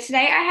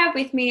Today I have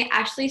with me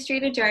Ashleigh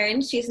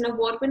Streeter-Jones. She's an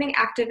award-winning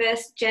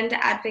activist, gender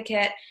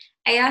advocate,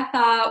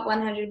 AFR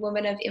 100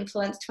 Women of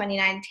Influence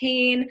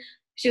 2019.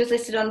 She was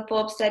listed on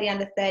Forbes 30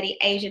 Under 30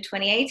 Asia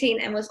 2018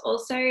 and was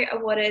also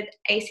awarded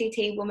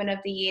ACT Woman of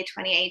the Year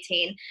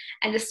 2018.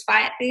 And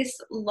despite this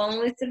long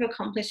list of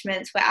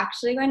accomplishments, we're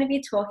actually going to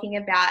be talking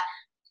about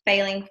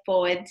failing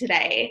forward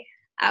today.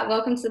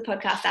 Welcome to the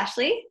podcast,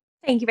 Ashleigh.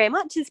 Thank you very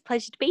much. It's a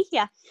pleasure to be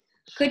here.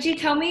 Could you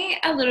tell me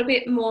a little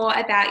bit more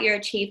about your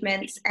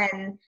achievements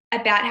and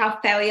about how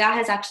failure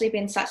has actually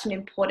been such an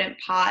important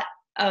part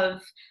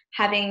of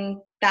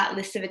having that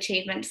list of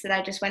achievements that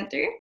I just went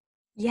through?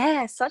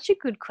 Yeah, such a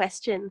good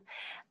question.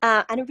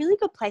 And a really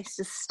good place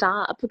to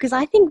start, because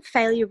I think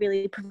failure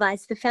really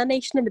provides the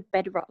foundation and the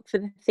bedrock for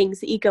the things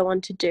that you go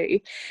on to do.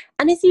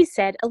 And as you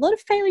said, a lot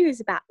of failure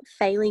is about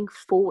failing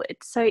forward.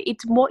 So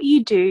it's what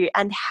you do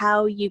and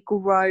how you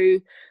grow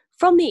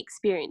from the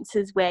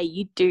experiences where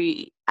you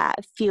do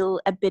feel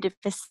a bit of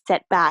a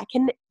setback.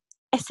 And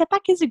a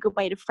setback is a good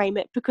way to frame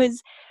it,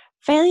 because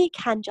failure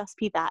can just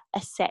be that,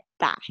 a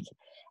setback.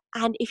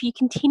 And if you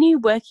continue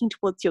working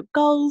towards your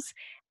goals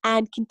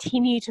and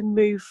continue to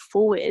move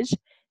forward,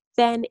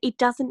 then it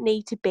doesn't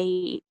need to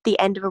be the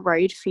end of a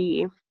road for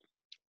you.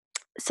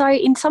 So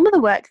in some of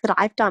the work that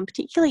I've done,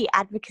 particularly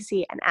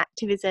advocacy and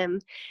activism,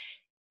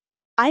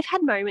 I've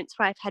had moments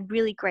where I've had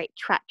really great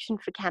traction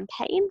for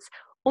campaigns,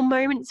 or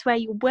moments where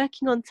you're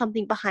working on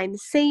something behind the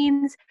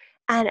scenes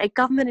and a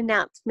government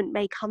announcement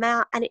may come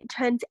out and it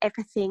turns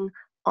everything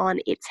on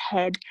its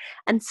head.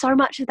 And so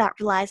much of that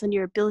relies on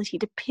your ability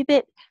to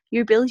pivot,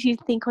 your ability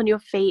to think on your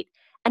feet,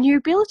 and your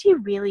ability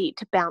really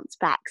to bounce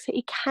back. So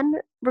it can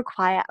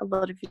require a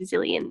lot of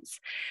resilience.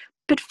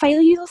 But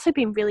failure has also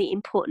been really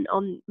important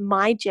on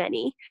my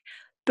journey,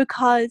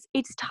 because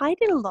it's tied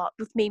in a lot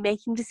with me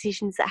making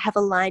decisions that have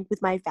aligned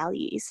with my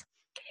values.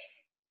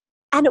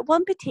 And at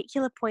one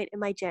particular point in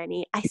my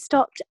journey, I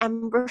stopped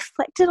and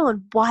reflected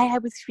on why I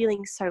was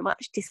feeling so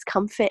much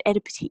discomfort at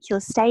a particular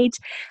stage,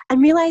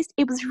 and realized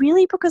it was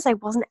really because I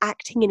wasn't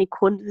acting in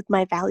accordance with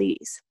my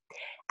values.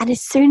 And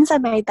as soon as I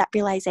made that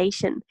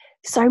realization,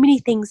 so many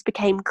things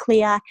became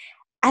clear,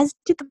 as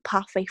did the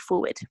pathway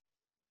forward.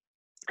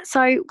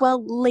 So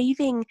while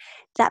leaving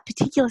that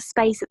particular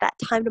space at that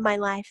time in my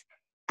life,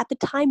 at the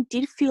time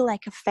did feel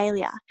like a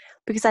failure,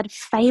 because I'd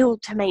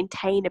failed to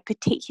maintain a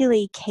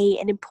particularly key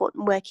and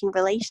important working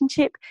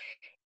relationship,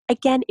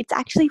 again, it's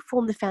actually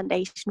formed the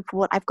foundation for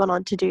what I've gone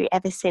on to do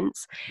ever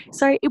since.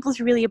 So it was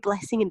really a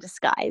blessing in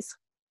disguise.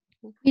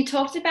 You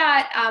talked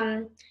about,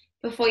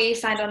 before you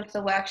signed on for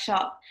the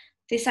workshop,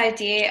 this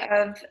idea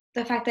of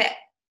the fact that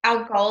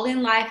our goal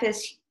in life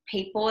as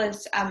people,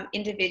 as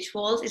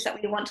individuals, is that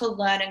we want to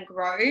learn and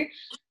grow.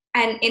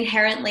 And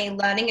inherently,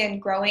 learning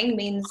and growing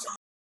means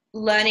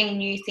learning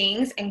new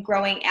things and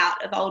growing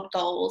out of old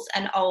goals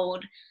and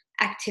old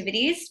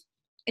activities.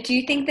 Do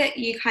you think that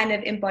you kind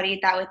of embodied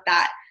that with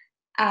that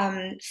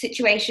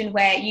situation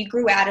where you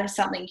grew out of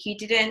something, you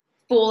didn't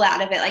fall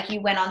out of it, like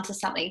you went on to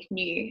something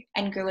new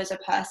and grew as a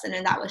person,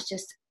 and that was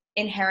just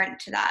inherent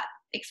to that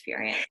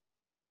experience?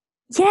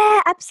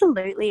 Yeah,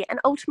 absolutely. And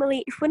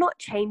ultimately, if we're not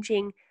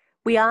changing,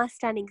 we are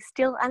standing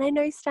still. And I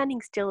know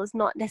standing still is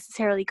not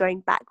necessarily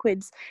going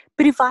backwards,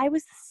 but if I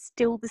was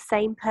still the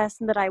same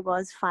person that I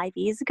was 5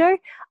 years ago,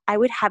 I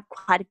would have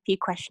quite a few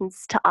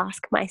questions to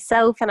ask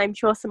myself. And I'm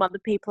sure some other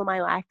people in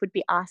my life would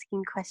be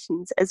asking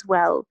questions as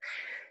well.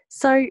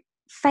 So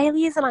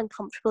failures and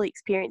uncomfortable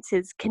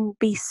experiences can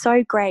be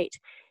so great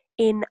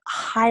in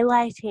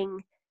highlighting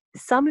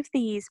some of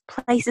these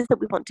places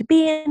that we want to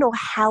be in, or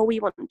how we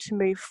want to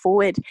move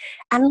forward.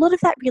 And a lot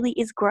of that really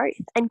is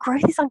growth, and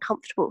growth is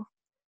uncomfortable.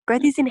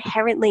 Growth is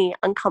inherently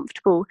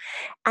uncomfortable.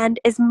 And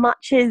as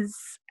much as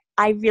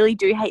I really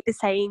do hate the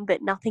saying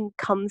that nothing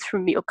comes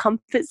from your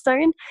comfort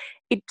zone,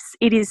 it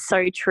is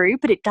so true,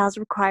 but it does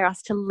require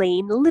us to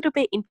lean a little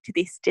bit into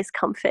this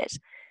discomfort.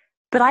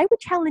 But I would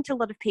challenge a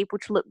lot of people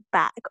to look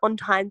back on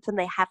times when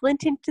they have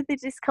leant into the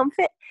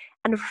discomfort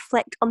and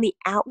reflect on the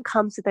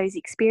outcomes of those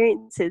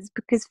experiences.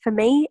 Because for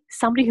me,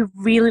 somebody who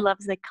really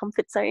loves their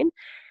comfort zone,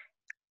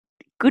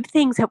 good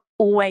things have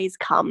always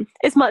come,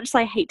 as much as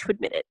I hate to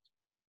admit it.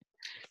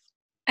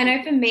 I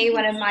know for me,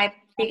 one of my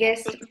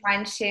biggest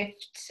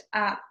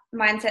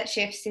mindset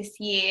shifts this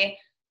year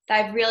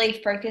that I've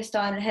really focused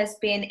on has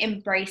been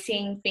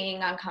embracing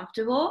being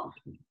uncomfortable.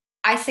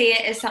 I see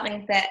it as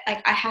something that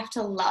I have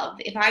to love.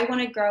 If I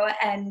want to grow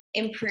and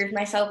improve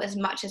myself as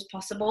much as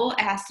possible,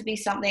 it has to be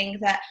something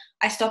that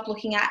I stop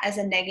looking at as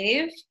a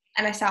negative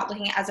and I start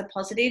looking at as a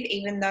positive,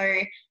 even though,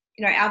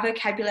 our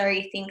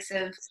vocabulary thinks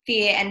of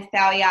fear and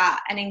failure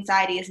and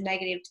anxiety as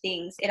negative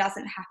things. It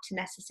doesn't have to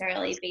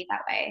necessarily be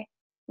that way.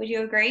 Would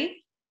you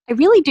agree? I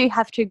really do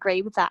have to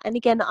agree with that. And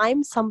again,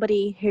 I'm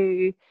somebody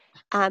who,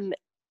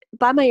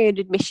 by my own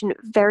admission,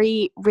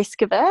 very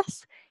risk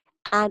averse.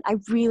 And I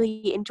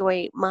really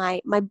enjoy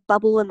my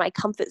bubble and my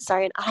comfort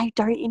zone. I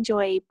don't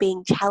enjoy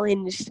being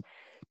challenged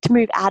to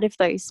move out of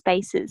those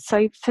spaces.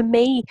 So for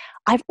me,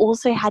 I've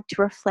also had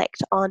to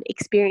reflect on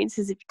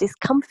experiences of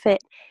discomfort.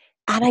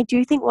 And I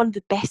do think one of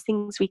the best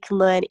things we can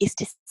learn is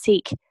to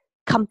seek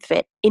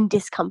comfort in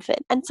discomfort.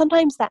 And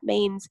sometimes that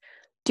means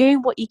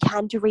doing what you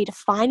can to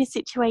redefine a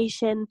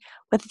situation,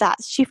 whether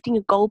that's shifting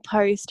a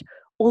goalpost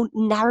or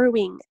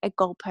narrowing a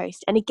goalpost.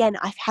 And again,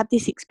 I've had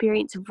this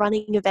experience of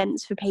running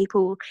events for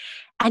people,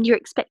 and you're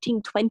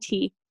expecting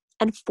 20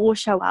 and 4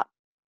 show up.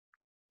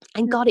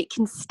 And God, it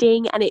can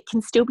sting, and it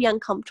can still be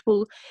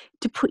uncomfortable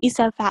to put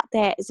yourself out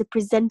there as a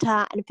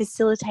presenter and a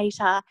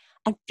facilitator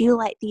and feel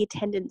like the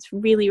attendance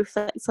really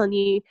reflects on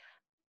you.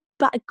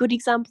 But a good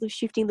example of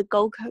shifting the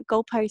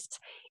goalposts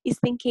is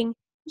thinking,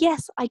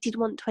 yes, I did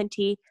want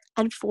 20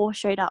 and 4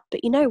 showed up,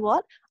 but you know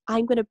what?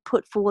 I'm going to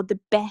put forward the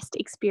best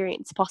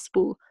experience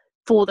possible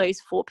for those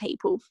 4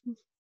 people.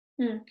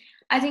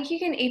 I think you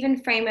can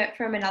even frame it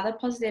from another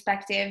positive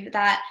perspective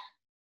that,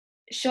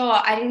 sure,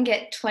 I didn't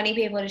get 20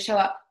 people to show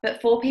up,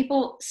 but 4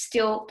 people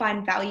still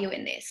find value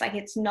in this. Like,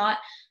 it's not,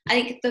 I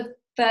think the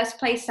first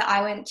place that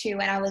I went to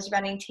when I was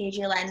running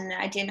TGLN and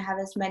I didn't have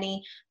as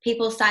many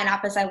people sign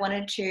up as I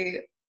wanted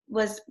to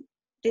was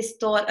this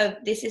thought of,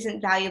 this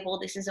isn't valuable,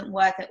 this isn't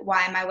worth it,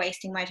 why am I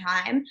wasting my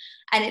time?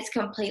 And it's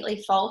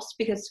completely false,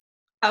 because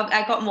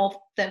I got more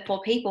than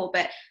 4 people,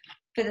 but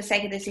for the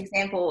sake of this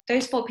example,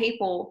 those 4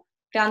 people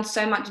found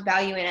so much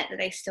value in it that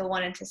they still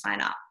wanted to sign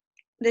up.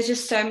 There's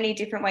just so many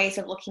different ways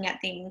of looking at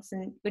things.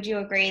 And would you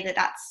agree that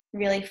that's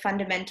really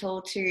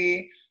fundamental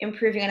to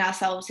improving on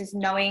ourselves, is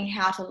knowing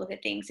how to look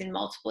at things in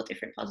multiple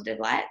different positive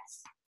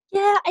lights?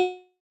 Yeah,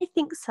 I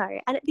think so.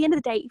 And at the end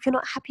of the day, if you're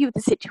not happy with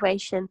the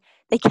situation,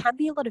 there can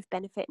be a lot of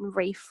benefit in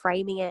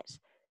reframing it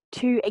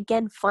to,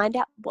 again, find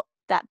out what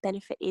that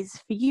benefit is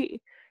for you.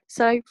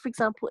 So, for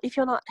example, if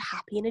you're not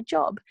happy in a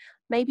job,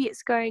 maybe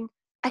it's going,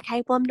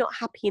 okay, well, I'm not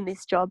happy in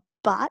this job,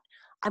 but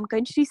I'm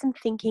going to do some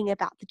thinking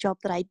about the job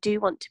that I do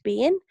want to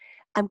be in.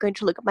 I'm going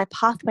to look at my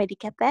pathway to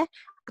get there,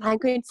 and I'm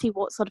going to see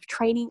what sort of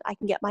training I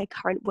can get my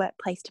current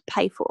workplace to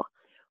pay for.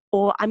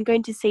 Or I'm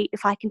going to see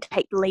if I can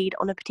take the lead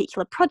on a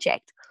particular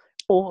project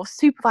or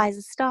supervise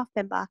a staff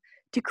member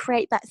to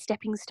create that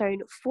stepping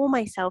stone for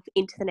myself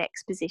into the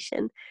next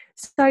position.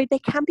 So there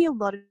can be a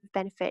lot of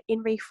benefit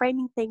in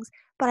reframing things,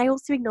 but I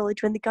also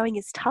acknowledge when the going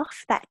is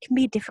tough, that can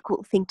be a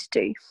difficult thing to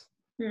do.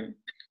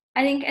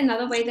 I think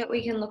another way that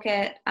we can look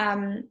at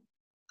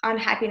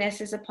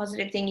unhappiness as a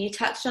positive thing, you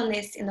touched on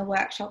this in the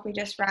workshop we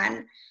just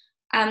ran,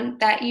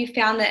 that you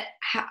found that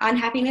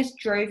unhappiness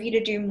drove you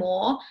to do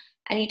more.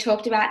 And you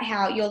talked about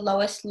how your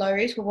lowest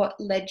lows were what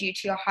led you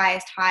to your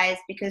highest highs,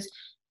 because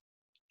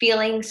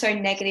feeling so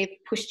negative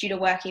pushed you to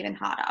work even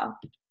harder.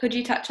 Could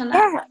you touch on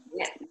that?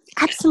 Yeah,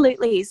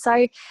 absolutely. So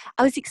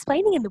I was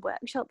explaining in the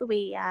workshop that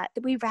we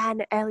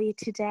ran earlier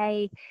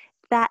today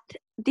that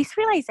this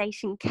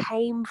realization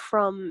came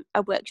from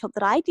a workshop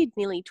that I did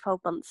nearly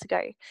 12 months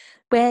ago,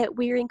 where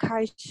we were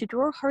encouraged to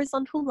draw a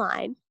horizontal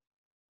line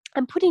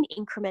and put in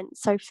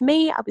increments. So for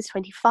me, I was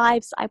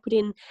 25, so I put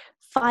in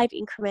 5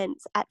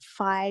 increments at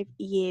 5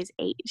 years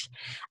each.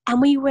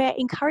 And we were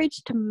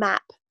encouraged to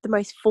map the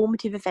most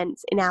formative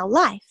events in our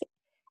life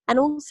and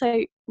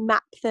also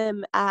map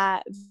them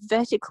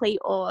vertically,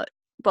 or,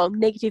 well,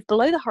 negative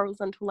below the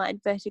horizontal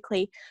line,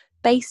 vertically,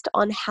 based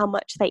on how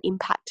much they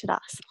impacted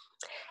us.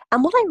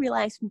 And what I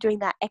realized from doing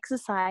that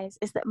exercise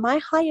is that my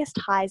highest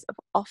highs have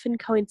often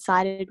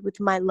coincided with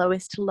my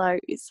lowest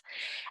lows.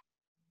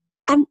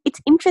 And it's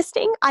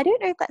interesting. I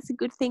don't know if that's a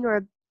good thing or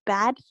a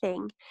bad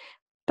thing,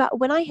 but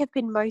when I have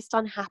been most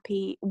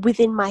unhappy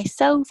within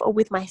myself or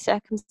with my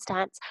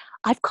circumstance,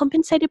 I've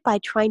compensated by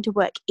trying to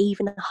work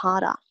even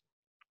harder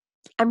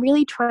and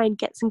really try and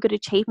get some good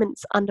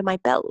achievements under my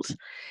belt.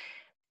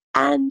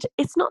 And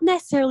it's not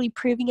necessarily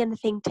proving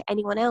anything to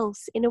anyone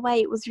else. In a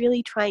way, it was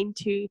really trying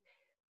to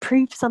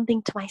prove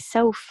something to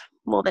myself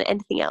more than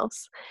anything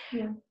else.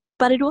 Yeah.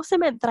 But it also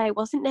meant that I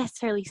wasn't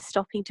necessarily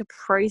stopping to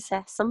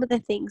process some of the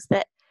things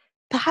that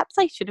perhaps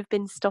I should have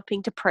been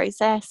stopping to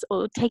process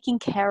or taking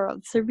care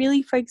of. So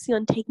really focusing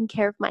on taking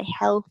care of my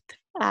health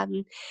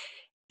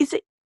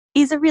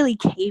is a really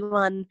key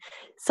one.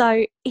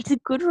 So it's a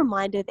good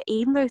reminder that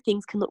even though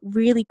things can look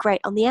really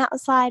great on the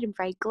outside and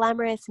very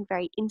glamorous and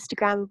very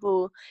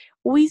Instagrammable,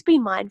 always be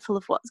mindful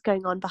of what's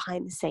going on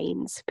behind the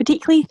scenes,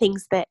 particularly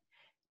things that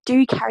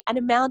do carry an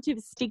amount of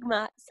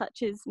stigma,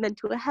 such as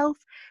mental health,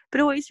 but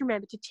always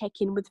remember to check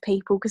in with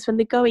people, because when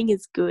the going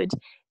is good,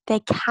 there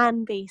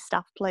can be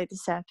stuff below the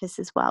surface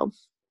as well.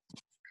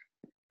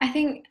 I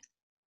think,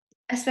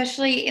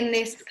 especially in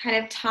this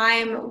kind of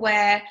time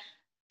where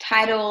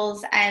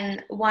titles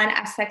and one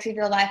aspect of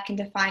your life can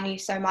define you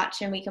so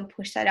much and we can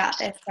push that out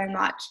there so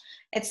much,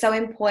 it's so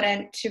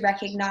important to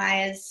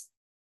recognize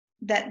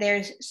that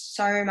there's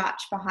so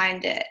much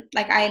behind it.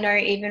 Like, I know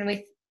even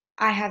with,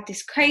 I have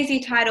this crazy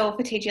title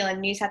for TGL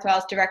New South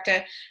Wales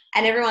Director,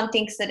 and everyone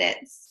thinks that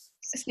it's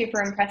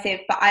super impressive,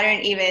 but I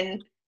don't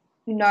even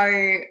know,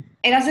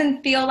 it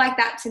doesn't feel like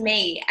that to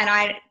me.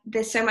 And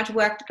there's so much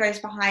work that goes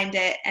behind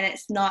it, and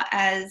it's not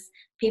as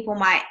people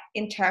might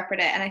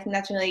interpret it. And I think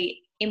that's really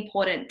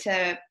important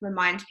to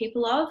remind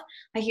people of.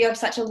 Like, you have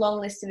such a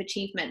long list of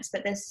achievements,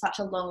 but there's such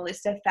a long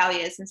list of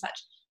failures and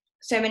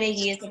so many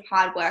years of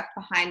hard work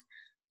behind.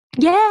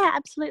 Yeah,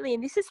 absolutely.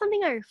 And this is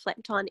something I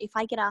reflect on if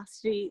I get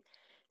asked to do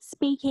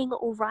speaking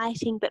or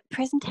writing, but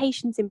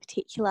presentations in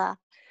particular,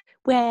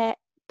 where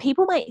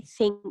people might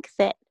think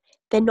that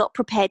they're not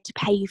prepared to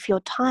pay you for your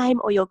time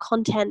or your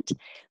content.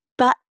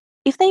 But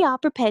if they are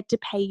prepared to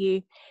pay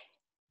you,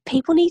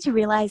 people need to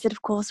realize that,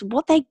 of course,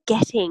 what they're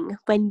getting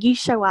when you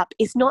show up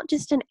is not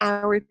just an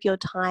hour of your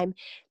time.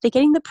 They're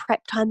getting the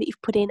prep time that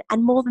you've put in,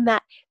 and more than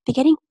that, they're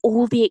getting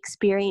all the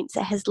experience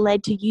that has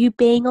led to you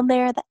being on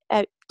there,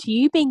 to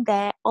you being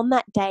there on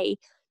that day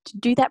to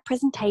do that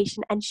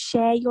presentation and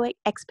share your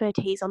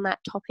expertise on that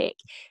topic.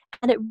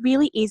 And it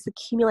really is the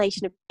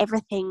accumulation of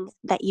everything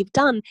that you've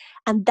done,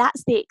 and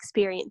that's the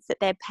experience that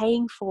they're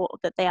paying for,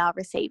 that they are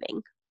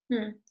receiving.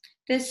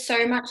 There's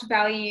so much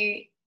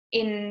value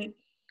in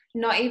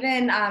not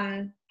even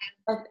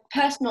a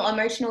personal,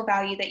 emotional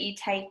value that you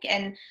take,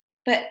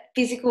 but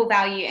physical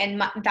value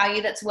and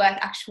value that's worth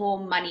actual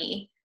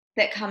money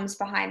that comes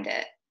behind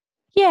it.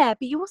 Yeah,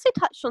 but you also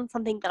touched on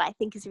something that I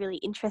think is really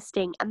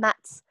interesting, and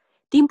that's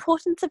the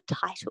importance of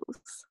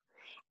titles.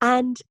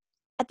 And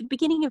at the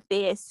beginning of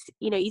this,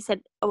 you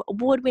said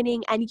award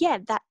winning, and yeah,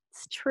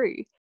 that's true.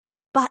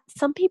 But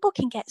some people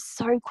can get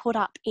so caught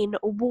up in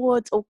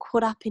awards or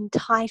caught up in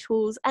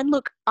titles. And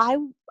look, I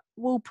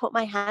will put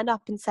my hand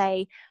up and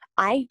say,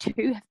 I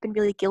too have been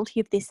really guilty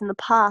of this in the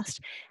past.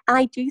 And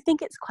I do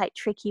think it's quite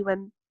tricky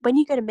when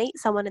you go to meet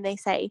someone and they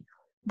say,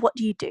 what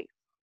do you do?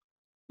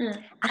 And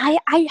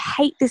I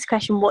hate this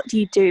question, what do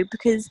you do?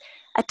 Because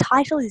a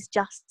title is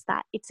just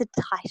that. It's a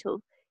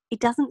title. It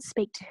doesn't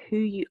speak to who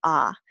you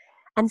are.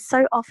 And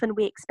so often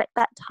we expect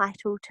that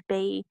title to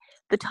be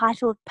the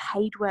title of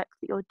paid work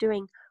that you're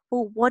doing.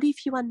 Well, what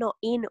if you are not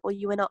in, or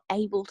you are not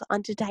able to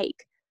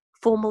undertake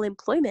formal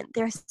employment?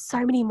 There are so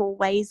many more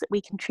ways that we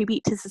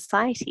contribute to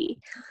society,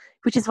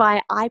 which is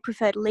why I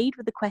prefer to lead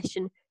with the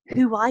question,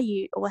 who are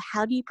you, or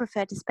how do you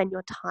prefer to spend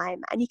your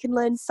time? And you can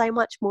learn so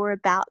much more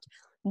about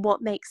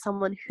what makes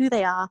someone who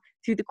they are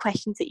through the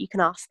questions that you can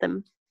ask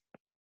them.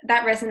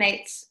 That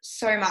resonates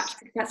so much.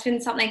 That's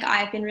been something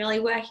I've been really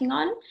working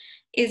on,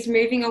 is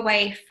moving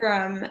away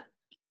from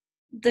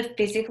the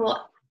physical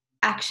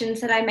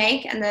actions that I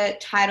make and the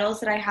titles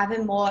that I have,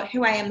 and more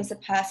who I am as a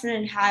person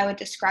and how I would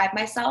describe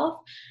myself.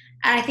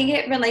 And I think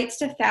it relates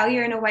to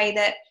failure in a way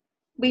that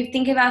we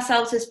think of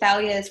ourselves as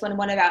failures when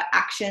one of our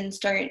actions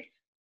don't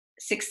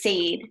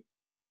succeed.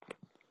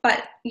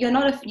 But you're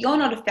not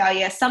a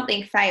failure.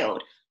 Something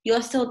failed.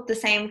 You're still the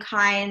same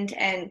kind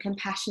and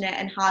compassionate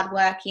and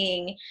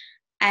hardworking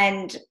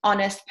and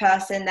honest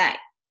person that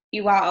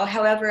you are, or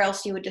however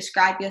else you would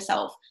describe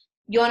yourself.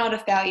 You're not a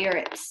failure.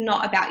 It's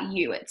not about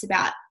you. It's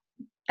about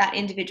that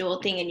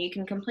individual thing, and you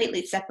can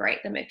completely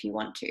separate them if you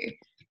want to.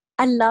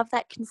 I love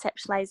that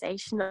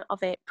conceptualization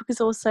of it,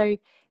 because also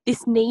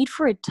this need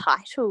for a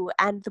title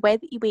and the way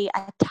that we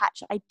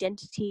attach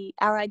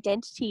our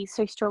identity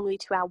so strongly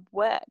to our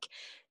work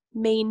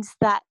means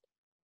that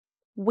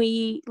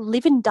we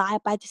live and die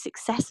by the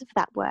success of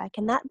that work.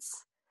 And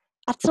that's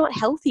not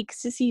healthy,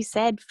 because as you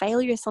said,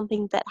 failure is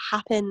something that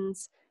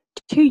happens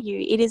to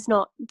you. It is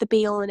not the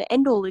be all and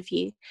end all of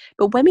you.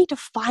 But when we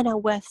define our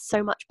worth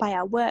so much by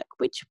our work,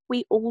 which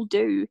we all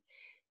do,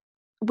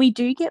 we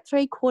do get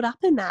very caught up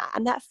in that,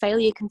 and that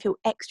failure can feel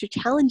extra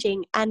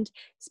challenging. And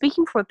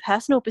speaking from a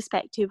personal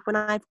perspective, when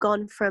I've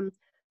gone from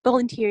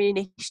volunteering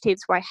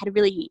initiatives where I had a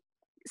really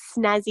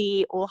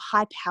snazzy or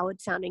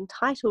high-powered sounding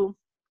title,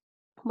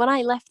 when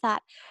I left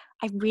that,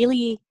 I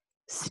really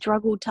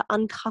struggled to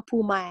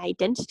uncouple my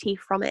identity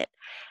from it.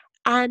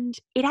 And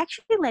it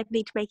actually led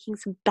me to making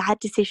some bad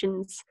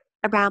decisions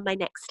around my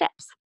next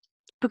steps,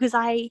 because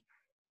I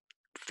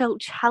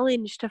felt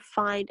challenged to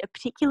find a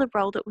particular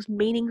role that was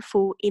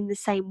meaningful in the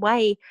same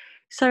way.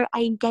 So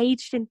I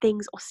engaged in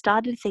things or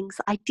started things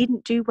that I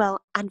didn't do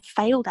well and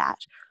failed at,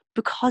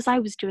 because I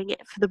was doing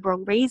it for the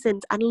wrong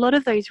reasons. And a lot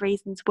of those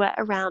reasons were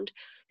around,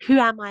 who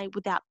am I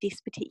without this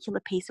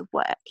particular piece of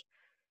work?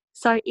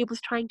 So it was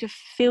trying to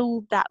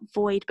fill that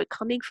void, but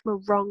coming from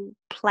a wrong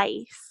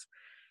place,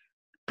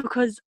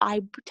 because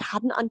I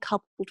hadn't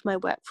uncoupled my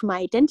work from my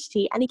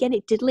identity. And again,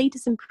 it did lead to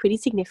some pretty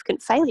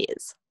significant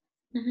failures.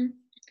 Mm-hmm.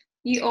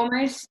 You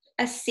almost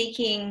are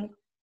seeking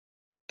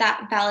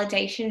that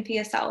validation for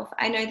yourself.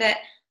 I know that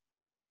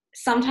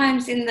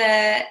sometimes in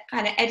the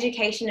kind of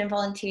education and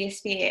volunteer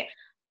sphere,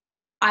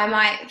 I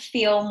might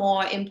feel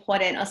more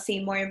important or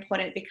seem more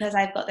important because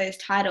I've got those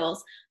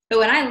titles. But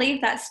when I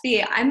leave that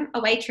sphere, I'm a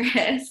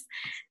waitress.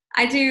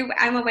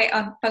 I'm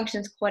a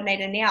functions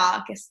coordinator now.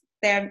 I guess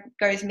there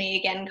goes me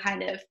again,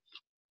 kind of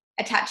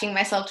attaching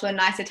myself to a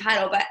nicer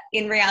title, but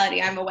in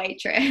reality, I'm a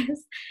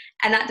waitress.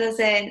 And that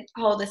doesn't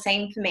hold the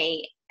same for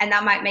me. And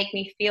that might make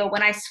me feel,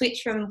 when I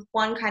switch from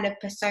one kind of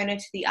persona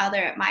to the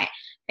other, it might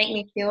make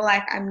me feel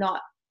like I'm not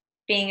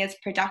being as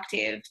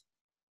productive.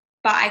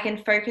 But I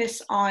can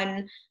focus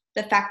on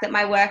the fact that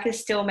my work is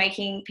still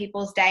making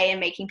people's day and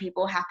making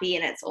people happy,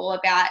 and it's all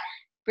about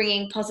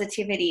bringing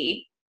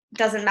positivity.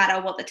 Doesn't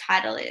matter what the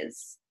title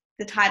is.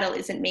 The title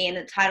isn't me, and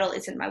the title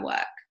isn't my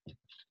work.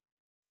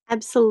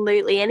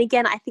 Absolutely. And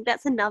again, I think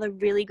that's another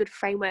really good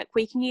framework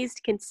we can use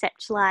to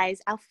conceptualize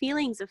our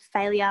feelings of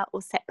failure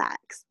or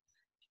setbacks.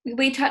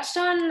 We touched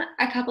on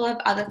a couple of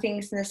other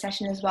things in the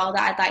session as well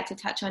that I'd like to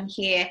touch on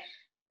here,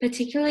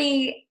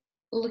 particularly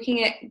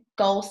looking at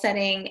goal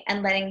setting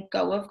and letting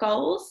go of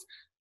goals.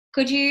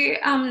 Could you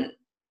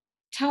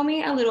tell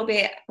me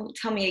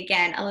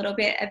again a little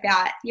bit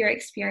about your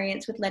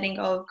experience with letting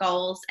go of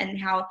goals and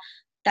how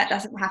that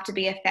doesn't have to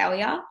be a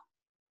failure?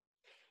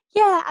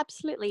 Yeah,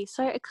 absolutely.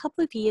 So a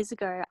couple of years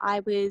ago,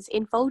 I was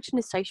involved in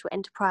a social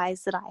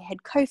enterprise that I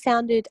had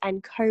co-founded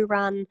and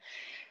co-run,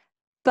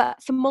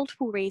 but for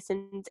multiple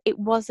reasons, it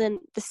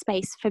wasn't the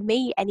space for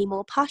me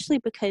anymore, partially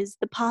because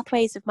the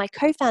pathways of my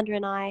co-founder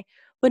and I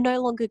were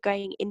no longer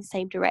going in the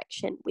same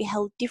direction. We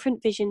held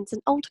different visions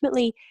and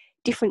ultimately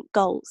different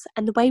goals,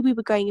 and the way we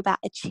were going about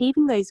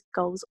achieving those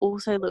goals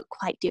also looked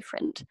quite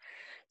different.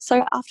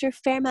 So after a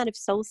fair amount of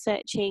soul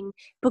searching,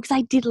 because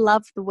I did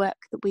love the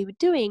work that we were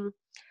doing,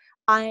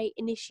 I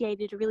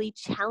initiated a really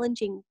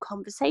challenging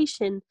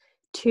conversation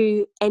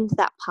to end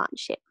that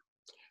partnership.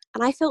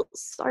 And I felt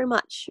so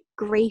much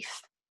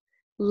grief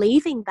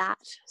leaving that,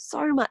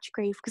 so much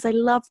grief, because I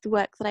loved the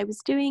work that I was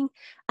doing.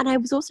 And I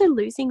was also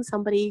losing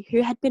somebody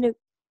who had been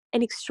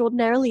an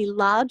extraordinarily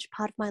large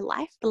part of my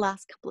life the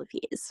last couple of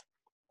years.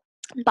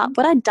 But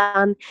what I'd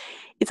done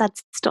is I'd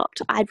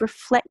stopped. I'd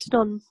reflected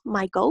on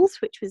my goals,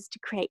 which was to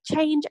create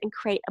change and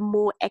create a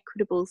more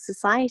equitable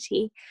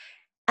society.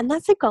 And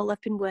that's a goal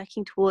I've been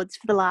working towards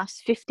for the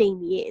last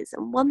 15 years,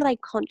 and one that I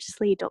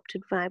consciously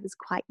adopted when I was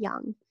quite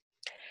young.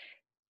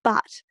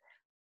 But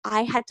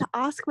I had to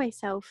ask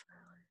myself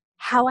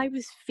how I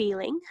was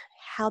feeling,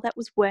 how that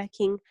was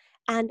working,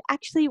 and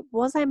actually,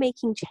 was I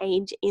making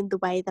change in the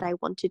way that I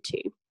wanted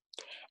to?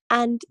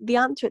 And the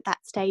answer at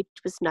that stage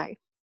was no.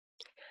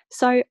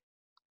 So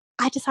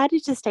I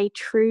decided to stay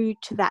true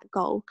to that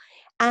goal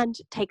and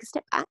take a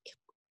step back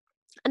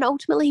and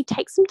ultimately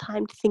take some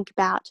time to think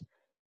about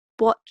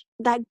what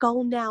that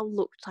goal now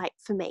looked like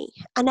for me.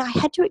 And I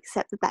had to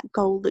accept that that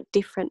goal looked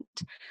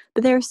different.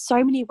 But there are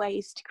so many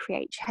ways to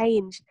create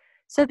change.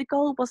 So the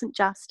goal wasn't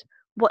just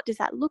what does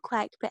that look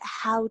like, but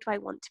how do I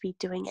want to be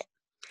doing it?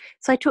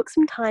 So I took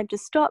some time to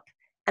stop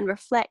and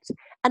reflect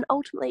and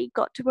ultimately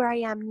got to where I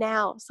am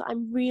now. So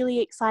I'm really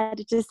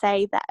excited to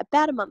say that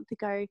about a month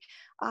ago,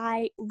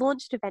 I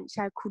launched a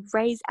venture called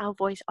Raise Our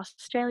Voice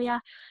Australia,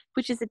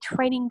 which is a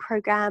training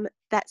program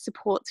that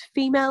supports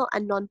female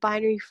and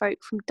non-binary folk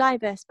from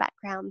diverse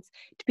backgrounds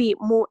to be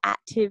more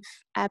active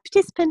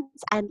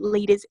participants and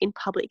leaders in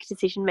public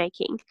decision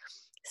making.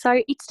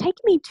 So it's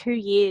taken me 2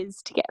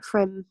 years to get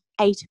from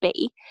A to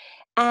B,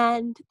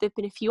 and there have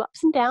been a few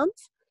ups and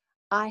downs.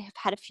 I have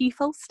had a few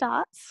false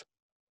starts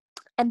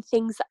and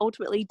things that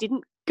ultimately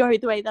didn't go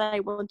the way that I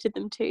wanted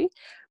them to.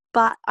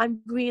 But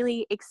I'm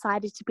really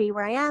excited to be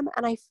where I am,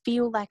 and I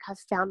feel like I've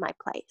found my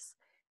place.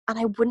 And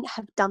I wouldn't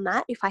have done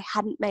that if I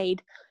hadn't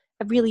made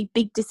a really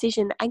big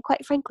decision, and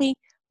quite frankly,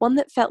 one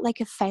that felt like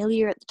a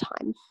failure at the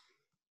time.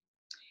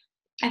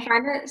 I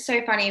find it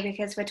so funny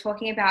because we're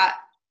talking about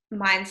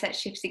mindset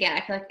shifts again.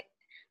 I feel like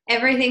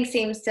everything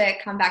seems to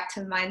come back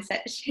to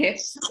mindset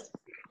shifts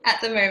at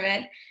the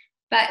moment.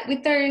 But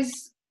with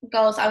those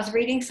goals, I was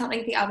reading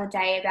something the other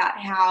day about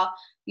how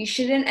you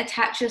shouldn't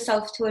attach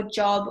yourself to a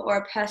job or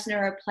a person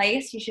or a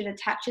place. You should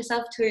attach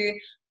yourself to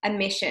a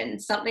mission,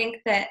 something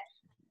that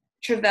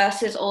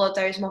traverses all of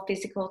those more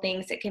physical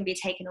things that can be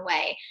taken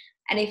away.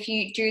 And if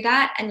you do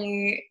that and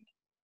you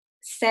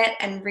set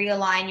and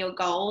realign your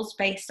goals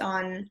based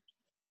on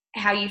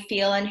how you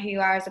feel and who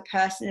you are as a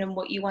person and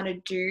what you want to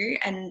do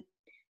and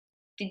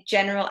the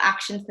general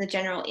actions and the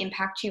general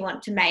impact you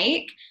want to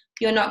make,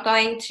 you're not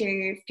going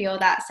to feel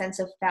that sense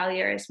of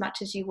failure as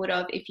much as you would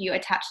have if you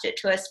attached it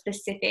to a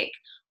specific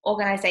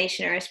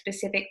organization or a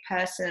specific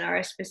person or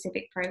a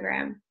specific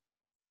program.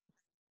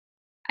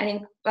 I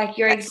think, like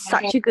your That's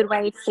example, such a good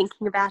way of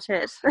thinking about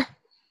it.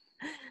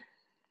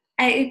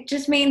 it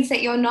just means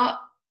that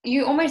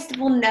you almost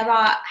will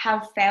never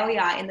have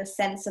failure in the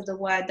sense of the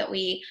word that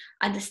we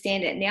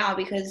understand it now,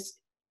 because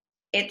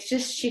it's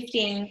just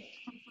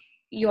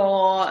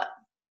your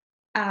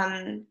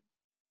um,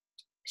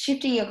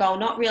 shifting your goal,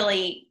 not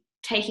really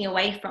taking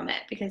away from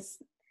it, because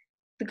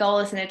the goal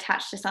isn't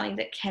attached to something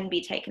that can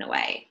be taken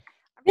away.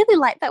 I really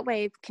like that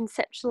way of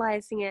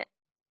conceptualizing it.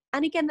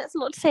 And again, that's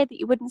not to say that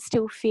you wouldn't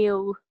still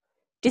feel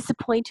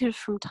disappointed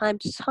from time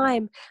to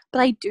time,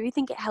 but I do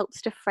think it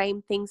helps to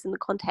frame things in the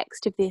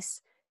context of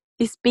this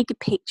bigger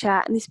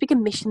picture and this bigger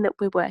mission that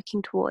we're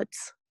working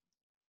towards.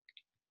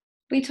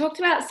 We talked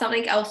about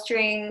something else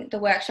during the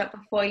workshop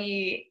before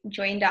you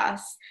joined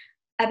us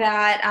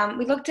about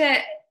we looked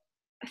at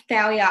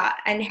failure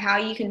and how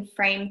you can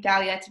frame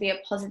failure to be a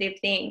positive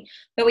thing,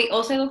 but we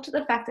also looked at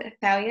the fact that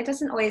failure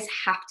doesn't always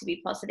have to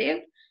be positive.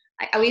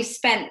 We've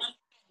spent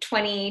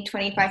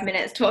 25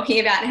 minutes talking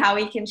about how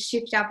we can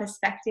shift our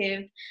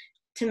perspective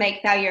to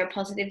make failure a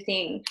positive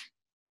thing.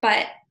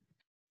 But,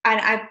 and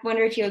I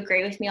wonder if you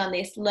agree with me on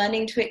this,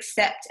 learning to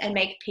accept and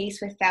make peace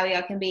with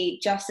failure can be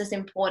just as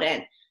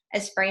important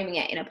as framing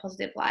it in a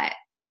positive light.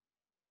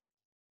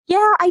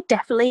 Yeah, I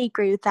definitely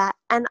agree with that.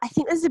 And I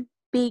think there's a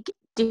big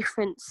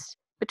difference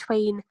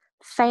between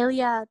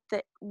failure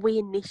that we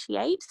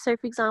initiate. So,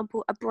 for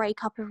example, a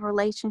breakup of a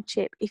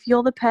relationship, if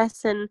you're the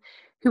person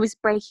who is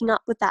breaking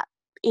up with that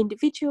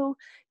individual,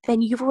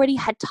 then you've already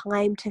had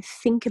time to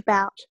think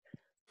about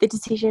the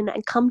decision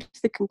and come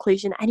to the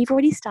conclusion, and you've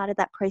already started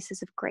that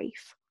process of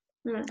grief.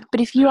 But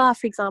if you are,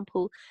 for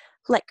example,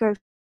 let go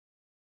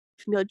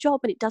from your job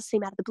and it does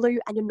seem out of the blue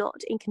and you're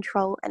not in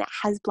control and it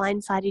has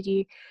blindsided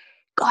you,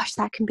 gosh,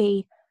 that can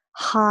be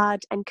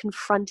hard and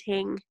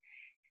confronting.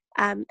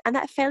 And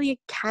that failure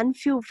can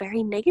feel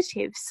very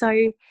negative.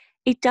 So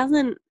it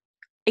doesn't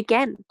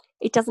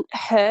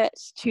hurt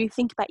to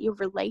think about your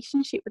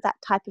relationship with that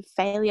type of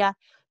failure,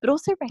 but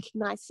also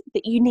recognize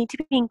that you need to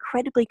be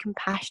incredibly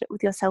compassionate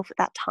with yourself at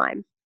that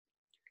time.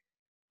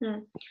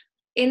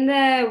 In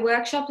the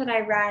workshop that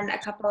I ran a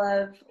couple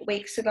of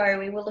weeks ago,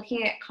 we were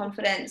looking at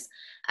confidence.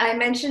 I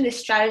mentioned this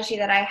strategy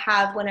that I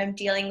have when I'm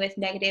dealing with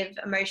negative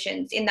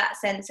emotions. In that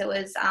sense, it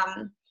was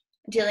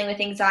dealing with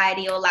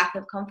anxiety or lack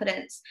of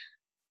confidence.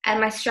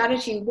 And my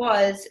strategy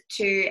was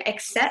to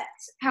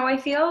accept how I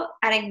feel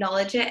and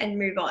acknowledge it and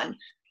move on.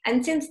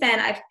 And since then,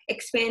 I've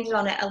expanded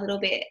on it a little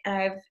bit and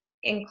I've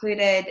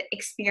included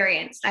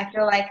experience. I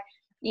feel like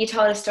you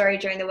told a story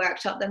during the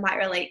workshop that might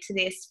relate to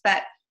this,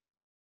 but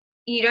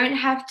you don't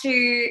have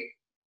to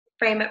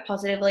frame it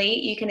positively.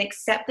 You can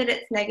accept that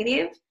it's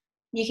negative.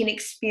 You can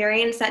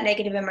experience that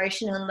negative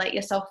emotion and let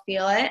yourself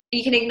feel it.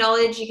 You can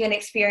acknowledge, you can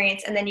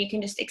experience, and then you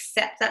can just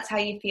accept that's how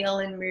you feel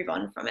and move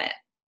on from it.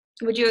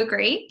 Would you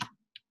agree?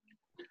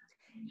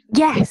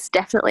 Yes,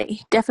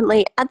 definitely.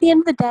 Definitely. At the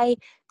end of the day,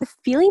 the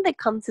feeling that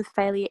comes with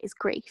failure is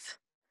grief.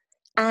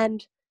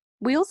 And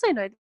we also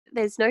know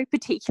there's no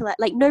particular,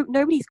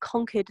 nobody's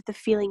conquered the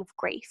feeling of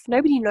grief.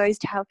 Nobody knows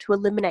how to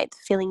eliminate the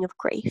feeling of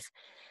grief.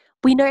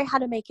 We know how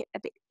to make it a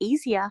bit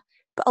easier,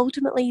 but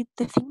ultimately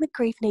the thing that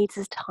grief needs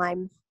is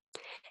time.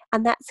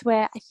 And that's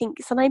where I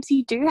think sometimes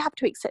you do have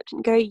to accept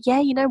and go, yeah,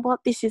 you know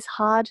what, this is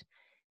hard.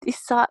 This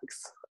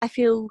sucks. I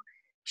feel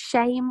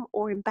shame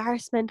or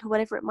embarrassment or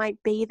whatever it might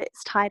be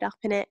that's tied up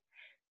in it.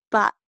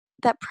 But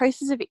that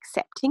process of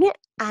accepting it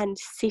and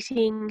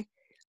sitting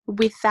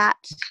with that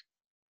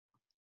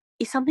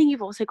is something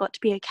you've also got to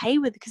be okay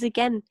with, because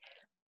again,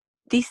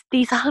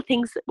 these are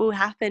things that will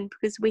happen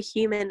because we're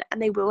human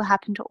and they will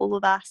happen to all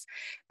of us.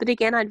 But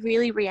again, I'd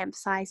really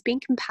re-emphasize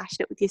being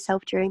compassionate with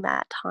yourself during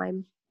that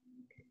time.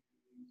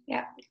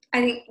 Yeah,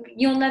 I think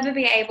you'll never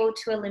be able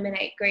to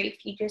eliminate grief.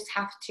 You just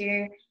have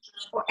to,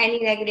 or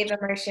any negative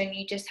emotion,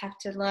 you just have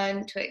to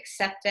learn to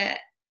accept it,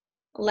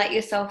 let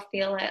yourself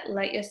feel it,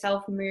 let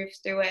yourself move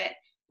through it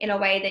in a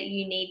way that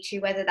you need to,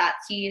 whether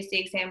that's, you use the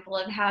example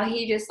of how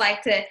you just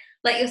like to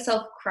let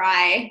yourself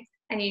cry,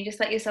 and you just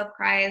let yourself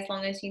cry as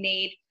long as you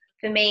need.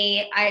 For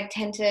me, I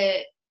tend to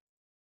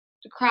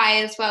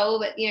cry as well,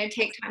 but,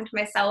 take time to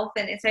myself,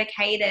 and it's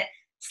okay to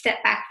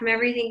step back from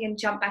everything and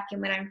jump back in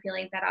when I'm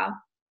feeling better.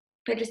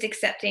 But just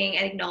accepting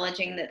and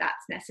acknowledging that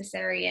that's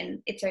necessary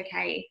and it's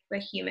okay.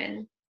 We're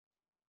human.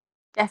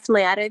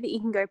 Definitely. I don't think you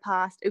can go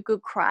past a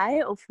good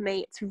cry, or for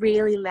me, it's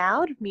really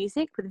loud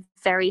music with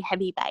very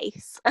heavy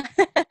bass.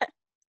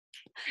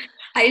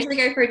 I usually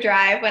go for a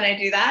drive when I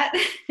do that.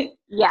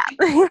 Yeah.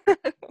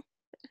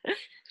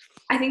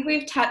 I think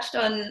we've touched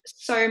on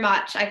so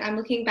much. I'm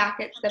looking back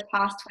at the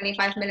past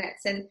 25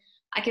 minutes and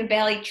I can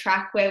barely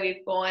track where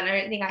we've gone. I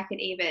don't think I could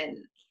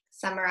even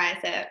summarize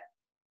it.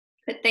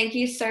 But thank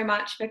you so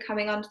much for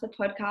coming onto the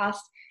podcast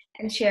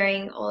and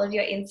sharing all of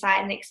your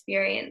insight and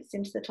experience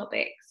into the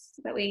topics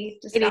that we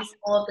discussed,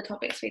 all of the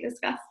topics we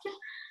discussed.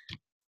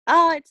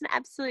 Oh, it's an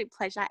absolute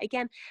pleasure.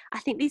 Again, I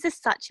think these are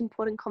such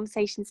important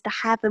conversations to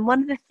have. And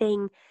one of the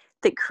things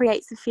that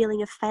creates a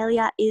feeling of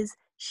failure is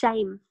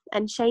shame.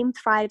 And shame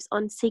thrives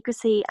on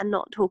secrecy and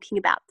not talking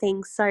about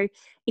things. So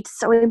it's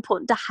so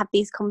important to have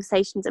these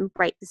conversations and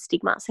break the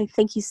stigma. So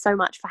thank you so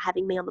much for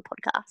having me on the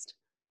podcast.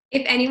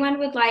 If anyone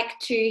would like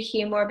to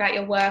hear more about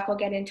your work or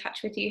get in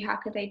touch with you, how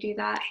could they do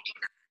that?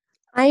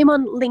 I am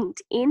on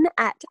LinkedIn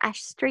at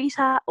Ash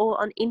Streeter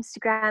or on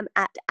Instagram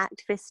at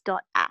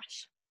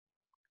activist.ash.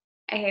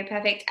 Okay,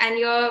 perfect. And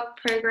your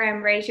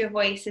program, Raise Your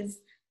Voice,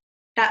 is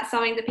that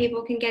something that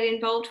people can get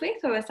involved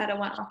with, or is that a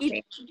one-off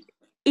thing?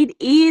 It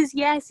is,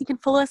 yes. You can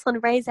follow us on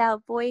Raise Our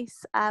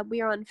Voice. We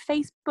are on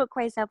Facebook,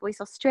 Raise Our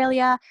Voice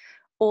Australia,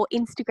 or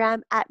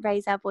Instagram at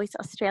Raise Our Voice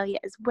Australia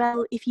as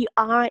well. If you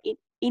are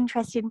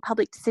interested in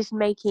public decision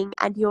making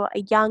and you're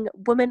a young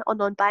woman or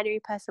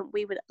non-binary person,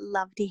 we would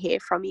love to hear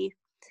from you.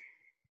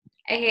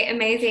 Okay,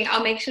 amazing.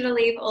 I'll make sure to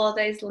leave all of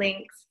those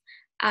links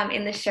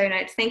in the show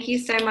notes. Thank you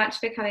so much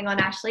for coming on,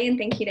 Ashleigh, and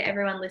thank you to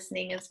everyone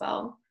listening as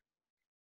well.